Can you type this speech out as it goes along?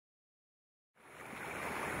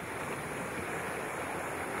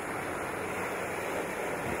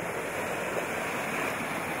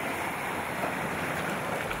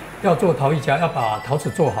要做陶艺家，要把陶瓷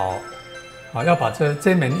做好，啊，要把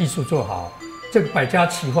这门艺术做好，这个百家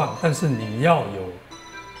齐放，但是你要有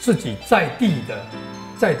自己在地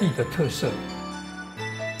的特色。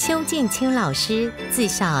邱建清老师自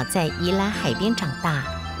小在宜兰海边长大，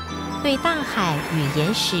对大海与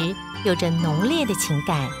岩石有着浓烈的情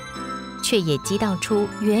感，却也激荡出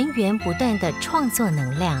源源不断的创作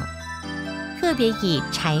能量。特别以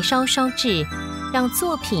柴烧烧制，让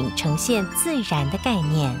作品呈现自然的概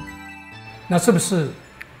念。那是不是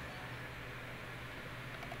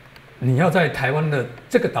你要在台湾的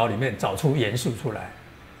这个岛里面找出元素出来？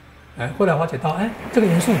后来发觉到，这个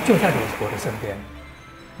元素就在我的身边。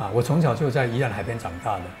啊，我从小就在宜兰海边长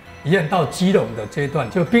大的，宜兰到基隆的这一段，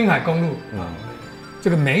就滨海公路啊，这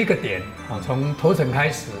个每一个点啊，从头城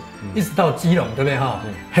开始，一直到基隆，对不对哈？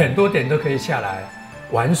很多点都可以下来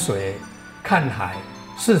玩水、看海。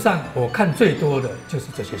事实上，我看最多的就是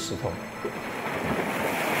这些石头。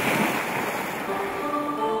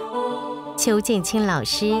邱建清老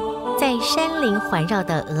师在山林环绕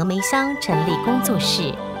的峨眉乡成立工作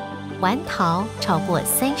室，玩陶超过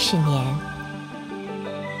30年。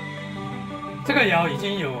这个窑已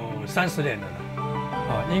经有30年了，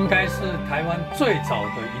应该是台湾最早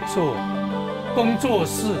的一座工作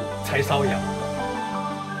室柴烧窑。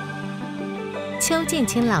邱建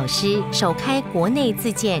清老师首开国内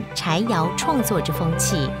自建柴窑创作之风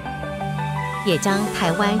气，也将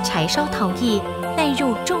台湾柴烧陶艺带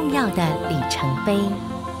入重要的里程碑。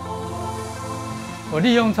我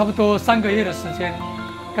利用差不多3个月的时间，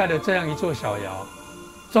盖了这样一座小窑，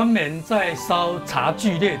专门在烧茶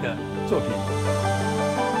具类的作品。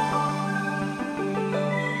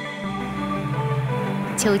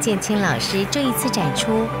邱建清老师这一次展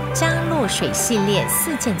出加落水系列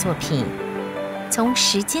4件作品，从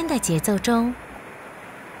时间的节奏中，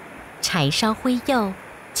柴烧灰釉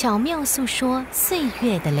巧妙诉说岁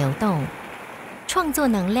月的流动，创作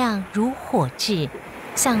能量如火炙，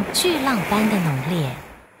像巨浪般的浓烈。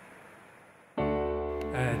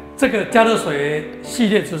这个加热水系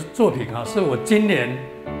列作品啊，是我今年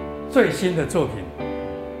最新的作品。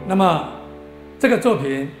那么这个作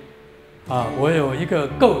品啊，我有一个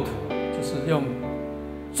构图，就是用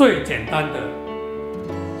最简单的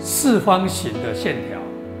4方形的线条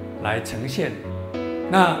来呈现。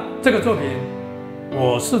那这个作品，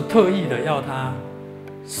我是特意的要它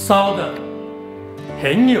烧的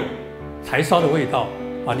很有柴烧的味道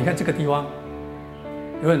啊！你看这个地方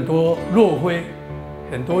有很多落灰，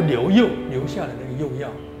很多留下的那个釉药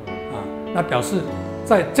啊，那表示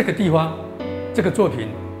在这个地方，这个作品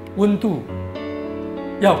温度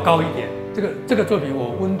要高一点。这个作品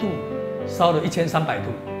我温度烧了1300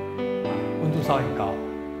度啊，温度烧很高，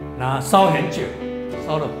那烧很久，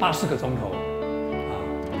烧了80个钟头啊，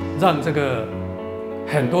让这个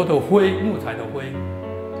很多的灰，木材的灰，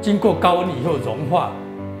经过高温以后融化，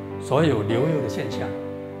所有流釉的现象。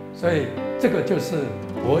所以这个就是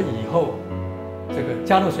我以后这个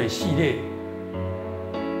加热水系列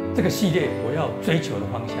这个系列我要追求的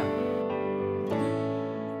方向。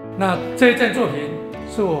那这一件作品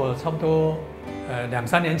是我差不多2、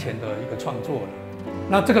3年前的一个创作了。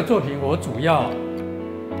那这个作品我主要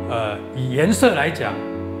以颜色来讲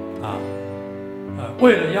啊，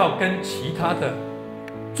为了要跟其他的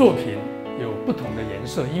作品有不同的颜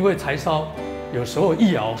色，因为柴烧有时候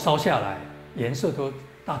一窑烧下来颜色都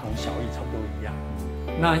大同小异，差不多一样。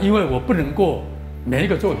那因为我不能够每一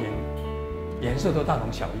个作品颜色都大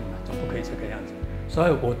同小异嘛，总不可以这个样子，所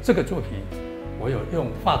以我这个作品我有用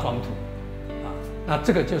化妆图啊，那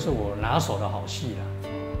这个就是我拿手的好戏了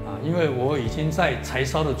啊，因为我已经在柴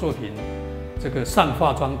烧的作品这个上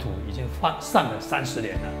化妆图已经上了30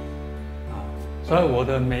年了啊，所以我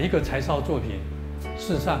的每一个柴烧作品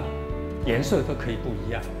事实上颜色都可以不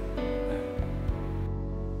一样。